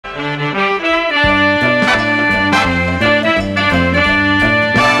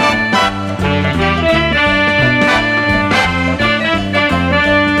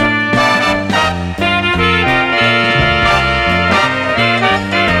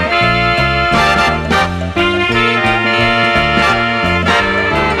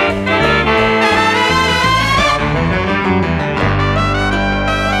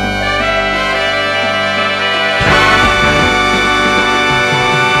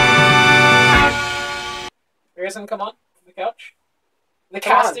guys gonna come on the couch? The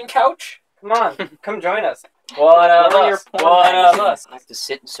casting couch? Come on, come join us. One of One of us. your One of porn us. I have to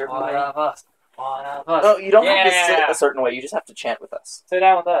sit a certain One way. of us. One of us. No, you don't have to sit Yeah. a certain way. You just have to chant with us. Sit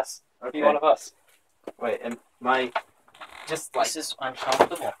down with us. Okay. Be one of us. Wait, am I Just like this is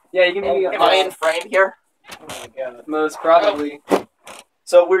uncomfortable. Yeah, you can be. am I in frame here? Oh my god. Most probably.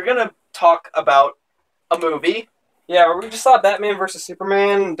 So we're gonna talk about a movie. Yeah, we just saw Batman versus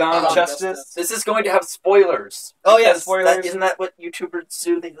Superman, Dawn of Justice. This is going to have spoilers. Oh, yeah, because spoilers. Isn't that what YouTubers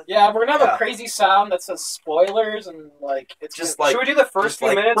do? They Yeah, we're gonna have Yeah. a crazy sound that says spoilers and like it's just gonna, like Should we do the first just few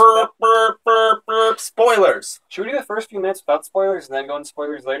like minutes? burp, burp, burp, burp, spoilers. Should we do the first few minutes without spoilers and then go into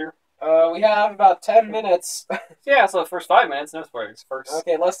spoilers later? we have about 10 minutes. Yeah, so the first 5 minutes, no spoilers. First.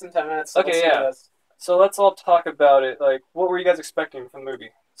 Okay, less than 10 minutes. So Okay, let's do yeah. this. So let's all talk about it. Like, what were you guys expecting from the movie?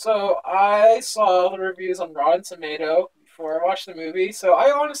 So I saw the reviews on Rotten Tomato before I watched the movie. So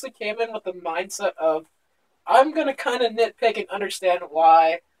I honestly came in with the mindset of I'm gonna kind of nitpick and understand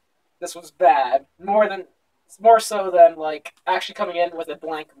why this was bad more so than like actually coming in with a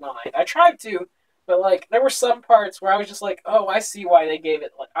blank mind. I tried to, but like there were some parts where I was just like, oh, I see why they gave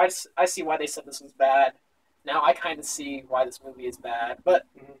it. Like I see why they said this was bad. Now I kind of see why this movie is bad. But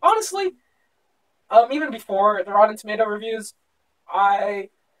honestly, even before the Rotten Tomato reviews, I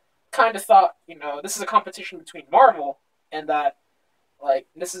kind of thought, this is a competition between Marvel and that, like,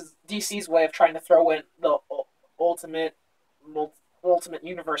 this is DC's way of trying to throw in the ultimate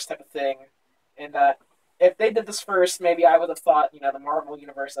universe type of thing, and that if they did this first, maybe I would have thought, the Marvel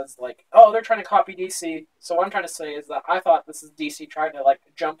universe as like, oh, they're trying to copy DC. So what I'm trying to say is that I thought this is DC trying to like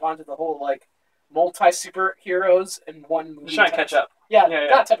jump onto the whole like multi-superheroes in one movie. Just trying to catch up. Yeah, Yeah.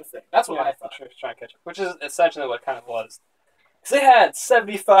 that type of thing. That's what I thought. Just trying to catch up. Which is essentially what it kind of was. Because they had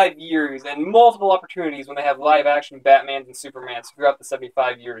 75 years and multiple opportunities when they have live-action Batmans and Supermans throughout the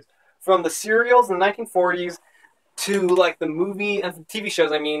 75 years. From the serials in the 1940s to, like, the movie and TV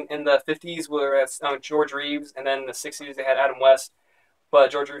shows, in the 50s where it's George Reeves, and then in the 60s they had Adam West.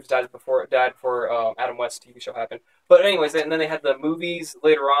 But George Reeves died before Adam West's TV show happened. But anyways, and then they had the movies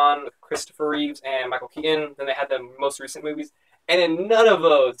later on with Christopher Reeves and Michael Keaton. Then they had the most recent movies. And in none of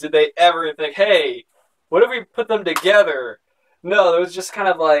those did they ever think, hey, what if we put them together? No, it was just kind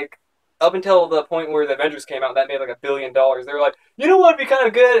of like, up until the point where the Avengers came out, that made like $1 billion. They were like, you know what would be kind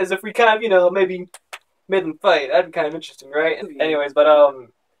of good is if we kind of, maybe made them fight. That'd be kind of interesting, right? Anyways, but,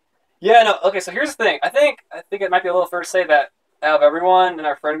 yeah, no, okay, so here's the thing. I think it might be a little fair to say that out of everyone in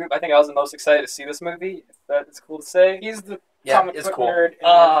our friend group, I think I was the most excited to see this movie, if that is cool to say. He's the Yeah, comic it's book cool. nerd.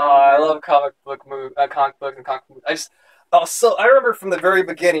 I love comic books and comic movies. I remember from the very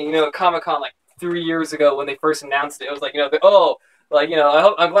beginning, Comic-Con like 3 years ago when they first announced it, it was like, I'm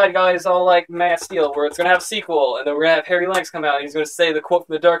glad you guys all like Man of Steel, where it's going to have a sequel, and then we're going to have Harry Lennox come out, and he's going to say the quote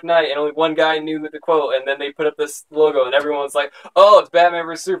from The Dark Knight, and only one guy knew the quote, and then they put up this logo, and everyone's like, oh, it's Batman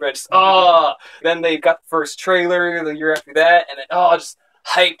vs. Superman, Then they got the first trailer the year after that, and then, just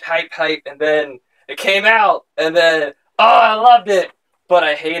hyped, and then it came out, and then, I loved it, but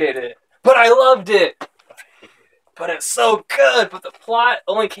I hated it, but I loved it. But it's so good, but the plot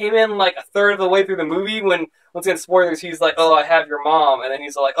only came in like a third of the way through the movie when, once again, spoilers, he's like, oh, I have your mom, and then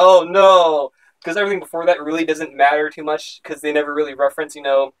he's like, oh, no, because everything before that really doesn't matter too much, because they never really reference,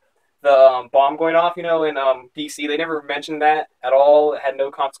 the bomb going off, in DC, they never mentioned that at all, it had no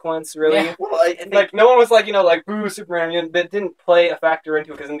consequence, really. Yeah. Well, I think Like, no one was like, like, boo, Superman, but it didn't play a factor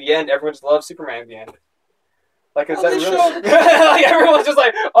into it, because in the end, everyone just loved Superman at the end. Like, is that really? Like, everyone's just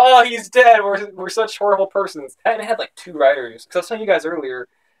like, oh, he's dead. We're such horrible persons. And it had like 2 writers. Because I was telling you guys earlier,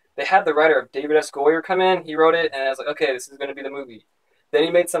 they had the writer of David S. Goyer come in. He wrote it, and I was like, okay, this is going to be the movie. Then he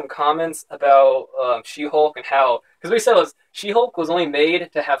made some comments about She-Hulk and how, because what he said was She-Hulk was only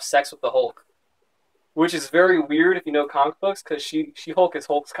made to have sex with the Hulk, which is very weird if you know comic books, because She-Hulk is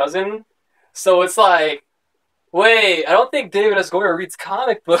Hulk's cousin. So it's like, wait, I don't think David S. Goyer reads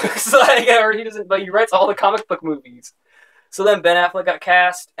comic books, or he doesn't, but he writes all the comic book movies. So then Ben Affleck got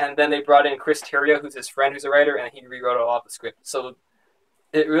cast, and then they brought in Chris Terrio, who's his friend, who's a writer, and he rewrote a lot of the script. So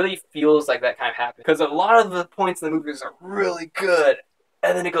it really feels like that kind of happened. Because a lot of the points in the movies are really good,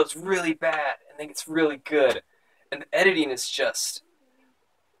 and then it goes really bad, and then it's really good. And the editing is just,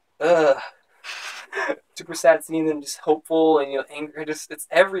 super sad seeing them just hopeful and, angry. It's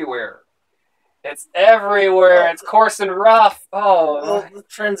everywhere. It's everywhere. It's coarse and rough. well, the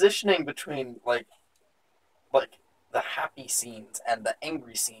transitioning between like the happy scenes and the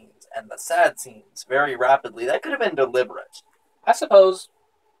angry scenes and the sad scenes very rapidly, that could have been deliberate. I suppose,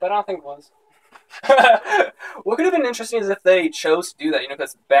 but I don't think it was. What could have been interesting is if they chose to do that,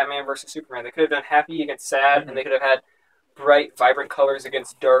 because Batman versus Superman. They could have done happy against sad, and they could have had bright, vibrant colors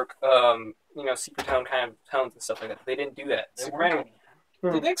against dark, secret tone kind of tones and stuff like that. They didn't do that. Superman.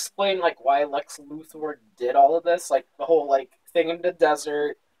 Did they explain like why Lex Luthor did all of this? Like the whole like thing in the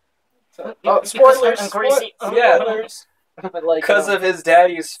desert. So, spoilers! I'm crazy. Spoilers! But like, Because of his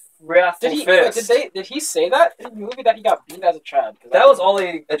daddy's wrathful fist. Did he say that in the movie that he got beat as a child? That was all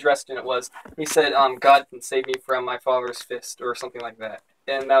they addressed in it was. He said, God can save me from my father's fist or something like that.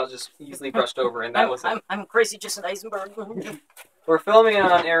 And that was just easily brushed over, and that was it. I'm crazy, Jason Eisenberg. We're filming it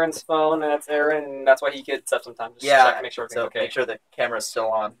on Aaron's phone, and that's Aaron, and that's why he gets up sometimes. Just to check and make sure everything's okay. Make sure the camera's still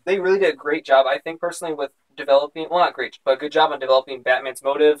on. They really did a great job, I think, personally, with developing, well, not great, but a good job on developing Batman's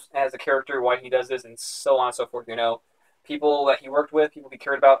motives as a character, why he does this, and so on and so forth, People that he worked with, people he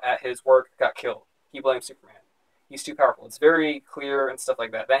cared about at his work got killed. He blames Superman. He's too powerful. It's very clear and stuff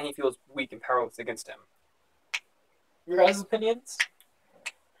like that. Then he feels weak and powerless against him. Your guys' opinions?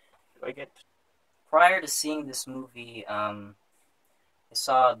 Prior to seeing this movie, I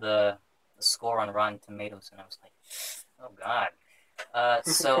saw the score on Rotten Tomatoes, and I was like, oh, God.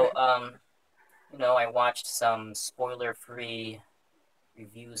 I watched some spoiler-free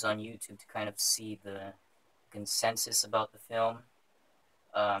reviews on YouTube to kind of see the consensus about the film.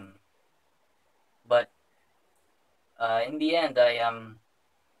 But in the end, I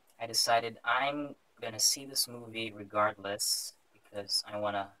decided I'm going to see this movie regardless because I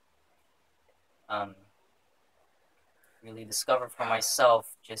want to really discover for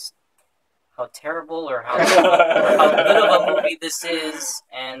myself just how terrible or how good of a movie this is,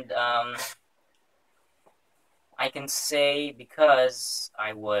 and I can say because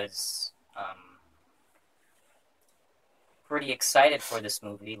I was pretty excited for this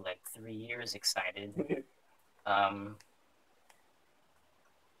movie, like 3 years excited. I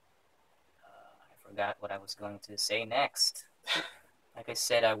forgot what I was going to say next. Like I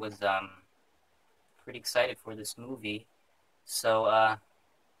said, I was pretty excited for this movie, so I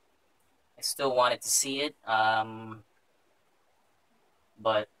still wanted to see it, but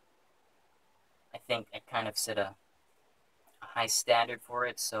I think I kind of set a high standard for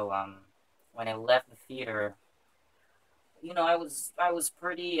it, so when I left the theater, I was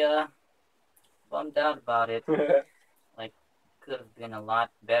pretty bummed out about it. Like, could have been a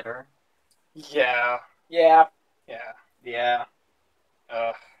lot better. Yeah.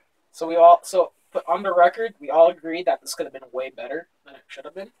 But on the record, we all agreed that this could have been way better than it should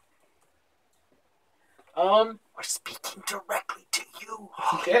have been. We're speaking directly to you,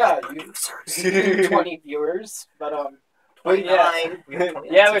 producers. 20 viewers, but 29. We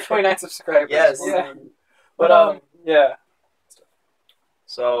have 29 subscribers. Yes. Yeah. But yeah.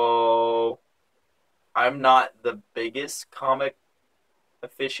 So, I'm not the biggest comic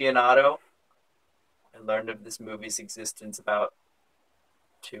aficionado. I learned of this movie's existence about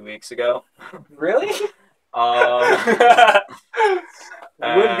 2 weeks ago. Really?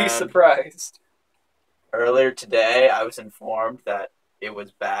 Wouldn't be surprised. Earlier today, I was informed that it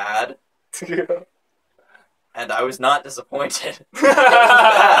was bad. And I was not disappointed. It was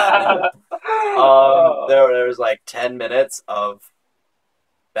bad. There was like 10 minutes of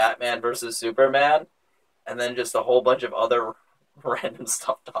Batman versus Superman, and then just a whole bunch of other random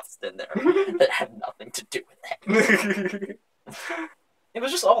stuff tossed in there that had nothing to do with it. it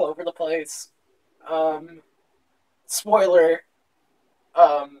was just all over the place. Spoiler,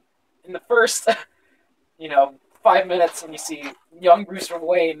 in the first, 5 minutes when you see young Bruce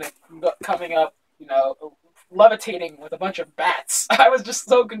Wayne coming up, levitating with a bunch of bats, I was just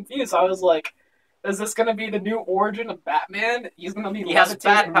so confused. I was like, is this going to be the new origin of Batman? He's going to be He has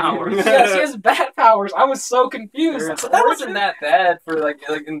bat powers. Yes, he has bat powers. I was so confused. That wasn't that bad for like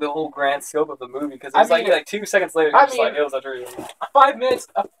in the whole grand scope of the movie because it was like 2 seconds later, it was a dream. 5 minutes,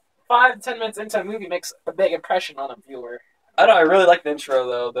 5-10 minutes into a movie makes a big impression on a viewer. I don't know. I really liked the intro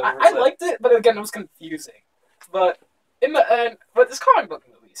though. I liked it, but again, it was confusing. But in the end, but it's comic book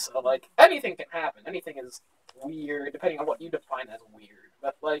movies, so like anything can happen. Anything is weird, depending on what you define as weird.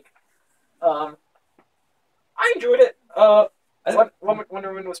 But like, I enjoyed it. Wonder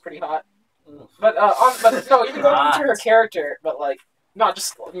Woman was pretty hot, but no, even going into her character, but like not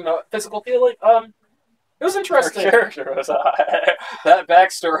just physical feeling. It was interesting. Her character was hot. That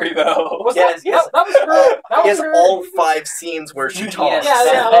backstory though. That was her. He has all 5 scenes where she talks.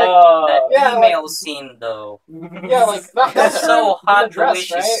 That email scene though. Yeah, like that's so hot dress, the way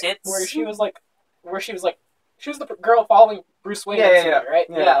she right? sits. Where she was the girl following Bruce Wayne. Right?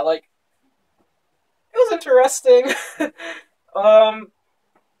 Yeah, like it was interesting.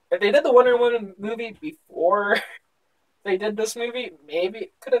 If they did the Wonder Woman movie before they did this movie, maybe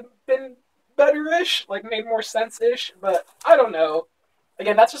it could have been better-ish, like made more sense-ish, but I don't know.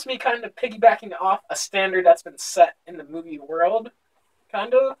 again, that's just me kind of piggybacking off a standard that's been set in the movie world,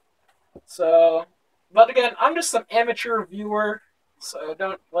 kind of. So, but again, I'm just some amateur viewer, so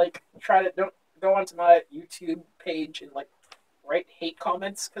don't don't go onto my YouTube page and write hate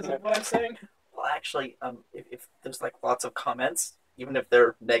comments because of what I'm saying. Well, actually, if there's like lots of comments, even if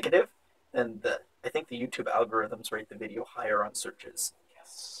they're negative, then I think the YouTube algorithms rate the video higher on searches.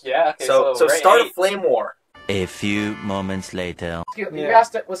 Yes. Yeah. Okay. So start a flame war. A few moments later. If you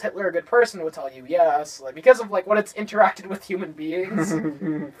asked it, was Hitler a good person, it would tell you yes, because of what it's interacted with human beings.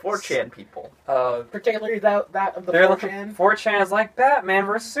 4chan people. Particularly that of the 4chan. 4chan is like Batman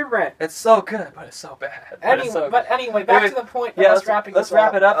versus Superman. It's so good, but it's so bad. Anyway, back to the point. Let's wrap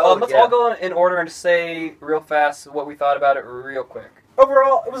it up. Let's all go in order and just say real fast what we thought about it real quick.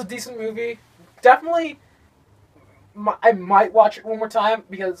 Overall, it was a decent movie. Definitely, I might watch it one more time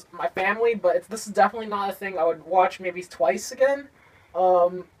because my family, but this is definitely not a thing I would watch maybe twice again.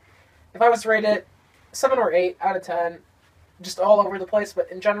 If I was to rate it 7 or 8 out of 10, just all over the place, but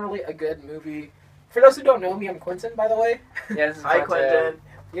in generally a good movie. For those who don't know me, I'm Quentin, by the way. Yeah, this is Hi, Quentin.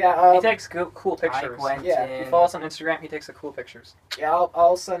 Yeah, he takes cool pictures. Yeah, if you follow us on Instagram, he takes the cool pictures. Yeah,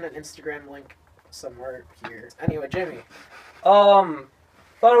 I'll send an Instagram link somewhere here. Anyway, Jimmy.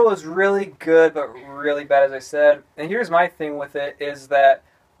 Thought it was really good, but really bad, as I said. And here's my thing with it, is that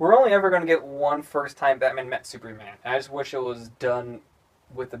we're only ever going to get one first-time Batman met Superman. And I just wish it was done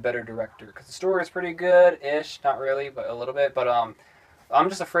with a better director. Because the story is pretty good-ish. Not really, but a little bit. But I'm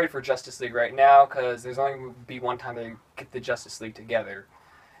just afraid for Justice League right now, because there's only going to be one time they get the Justice League together.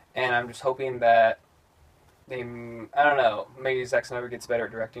 And I'm just hoping that I don't know, maybe Zack Snyder gets better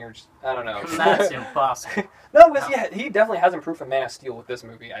at directing, or just, I don't know. That's impossible. No, because he definitely has improved from Man of Steel with this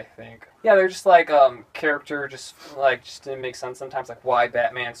movie, I think. Yeah, they're just character just didn't make sense sometimes. Like why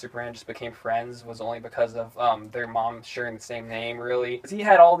Batman and Superman just became friends was only because of their mom sharing the same name, really. Because he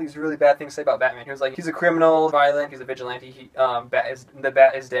had all these really bad things to say about Batman. He was like, he's a criminal, violent, he's a vigilante, the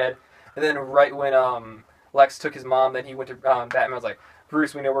Bat is dead. And then right when Lex took his mom, then he went to Batman was like,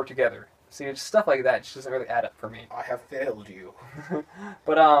 Bruce, we know we're together. See, just stuff like that just doesn't really add up for me. I have failed you.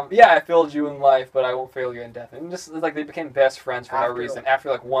 But, yeah, I failed you in life, but I won't fail you in death. And just, they became best friends for no reason.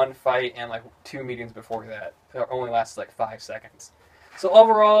 After, one fight and, 2 meetings before that. It only lasted, 5 seconds. So,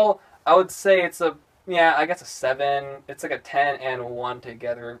 overall, I would say it's I guess a 7. It's a 10 and 1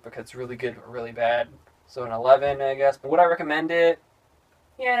 together because it's really good but really bad. So, an 11, I guess. But would I recommend it?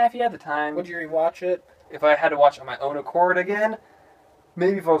 Yeah, if you had the time. Would you rewatch it? If I had to watch it on my own accord again,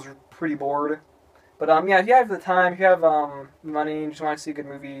 maybe if I was pretty bored. But yeah, if you have the time, if you have money, and just want to see a good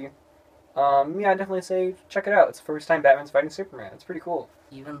movie, I'd definitely say check it out. It's the first time Batman's fighting Superman. It's pretty cool.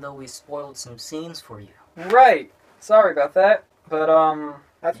 Even though we spoiled some scenes for you. Right. Sorry about that. But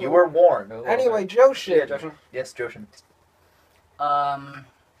you were warned. Anyway, Joshin. Yeah, Joshin. Yes, Joshin.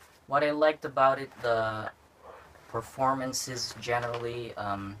 What I liked about it, the performances generally,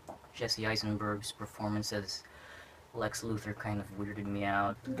 Jesse Eisenberg's performance as Lex Luthor kind of weirded me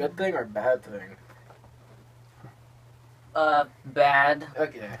out. Good thing or bad thing? Bad.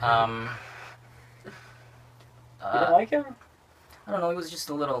 Okay. You didn't like him? I don't know, it was just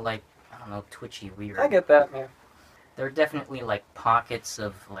a little, twitchy, weird. I get that, man. There are definitely, pockets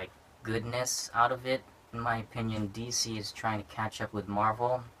of, goodness out of it. In my opinion, DC is trying to catch up with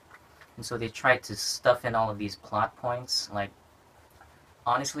Marvel. And so they tried to stuff in all of these plot points.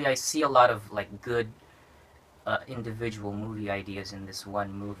 Honestly, I see a lot of, good individual movie ideas in this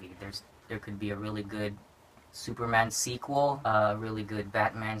one movie. There could be a really good Superman sequel, a really good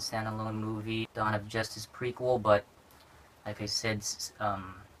Batman standalone movie, Dawn of Justice prequel, but like I said, since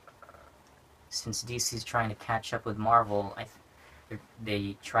DC's trying to catch up with Marvel,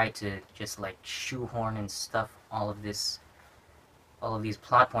 they try to just shoehorn and stuff all of these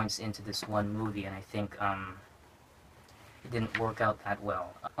plot points into this one movie, and I think it didn't work out that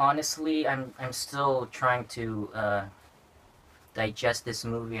well. Honestly, I'm still trying to digest this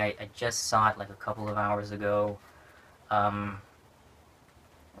movie. I just saw it a couple of hours ago.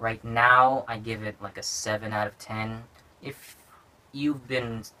 Right now, I give it a 7 out of 10. If you've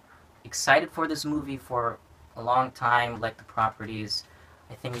been excited for this movie for a long time, like the properties,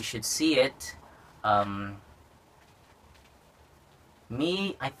 I think you should see it.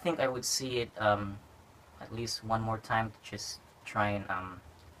 Me, I think I would see it at least one more time to just try and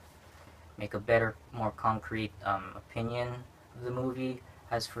make a better, more concrete opinion of the movie.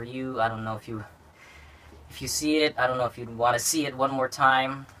 As for you, I don't know if you see it, I don't know if you'd want to see it one more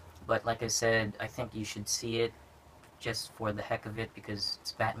time, but like I said, I think you should see it just for the heck of it because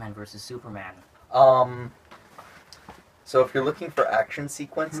it's Batman versus Superman. So if you're looking for action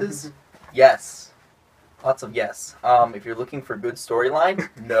sequences, yes. Lots of yes. If you're looking for good storyline,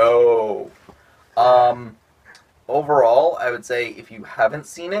 no. Overall, I would say if you haven't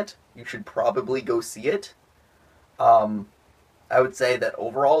seen it, you should probably go see it. I would say that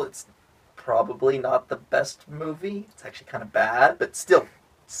overall, it's probably not the best movie. It's actually kind of bad, but still,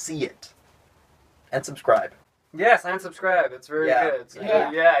 see it. And subscribe. Yes, and subscribe. It's very good. It's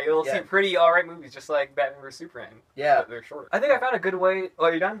Yeah. You'll see pretty alright movies, just like Batman vs Superman. Yeah. But they're short. I think I found a good way. Oh,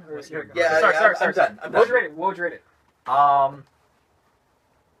 are you done? Or Yeah, sorry. I'm done. What would you rate it? What would you rate it? 1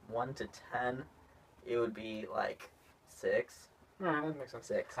 to 10, it would be like 6. That makes sense.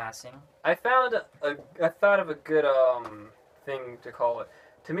 6. Passing. I thought of a good thing to call it.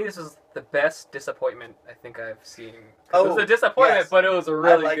 To me, this is the best disappointment I think I've seen. It was a disappointment, yes. but it was a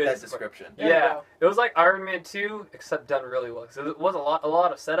really I like good that description. There you Yeah, go. it was like Iron Man 2, except done really well. So it was a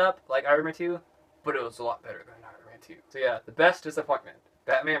lot of setup, like Iron Man 2, but it was a lot better than Iron Man 2. So yeah, the best disappointment: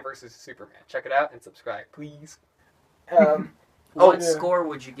 Batman versus Superman. Check it out and subscribe, please. What yeah. score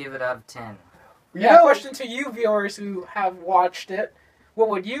would you give it out of 10? Yeah, question to you viewers who have watched it. What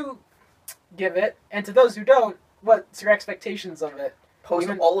would you give it? And to those who don't, what's your expectations of it? Post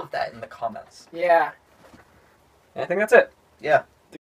all of that in the comments. Yeah. I think that's it. Yeah.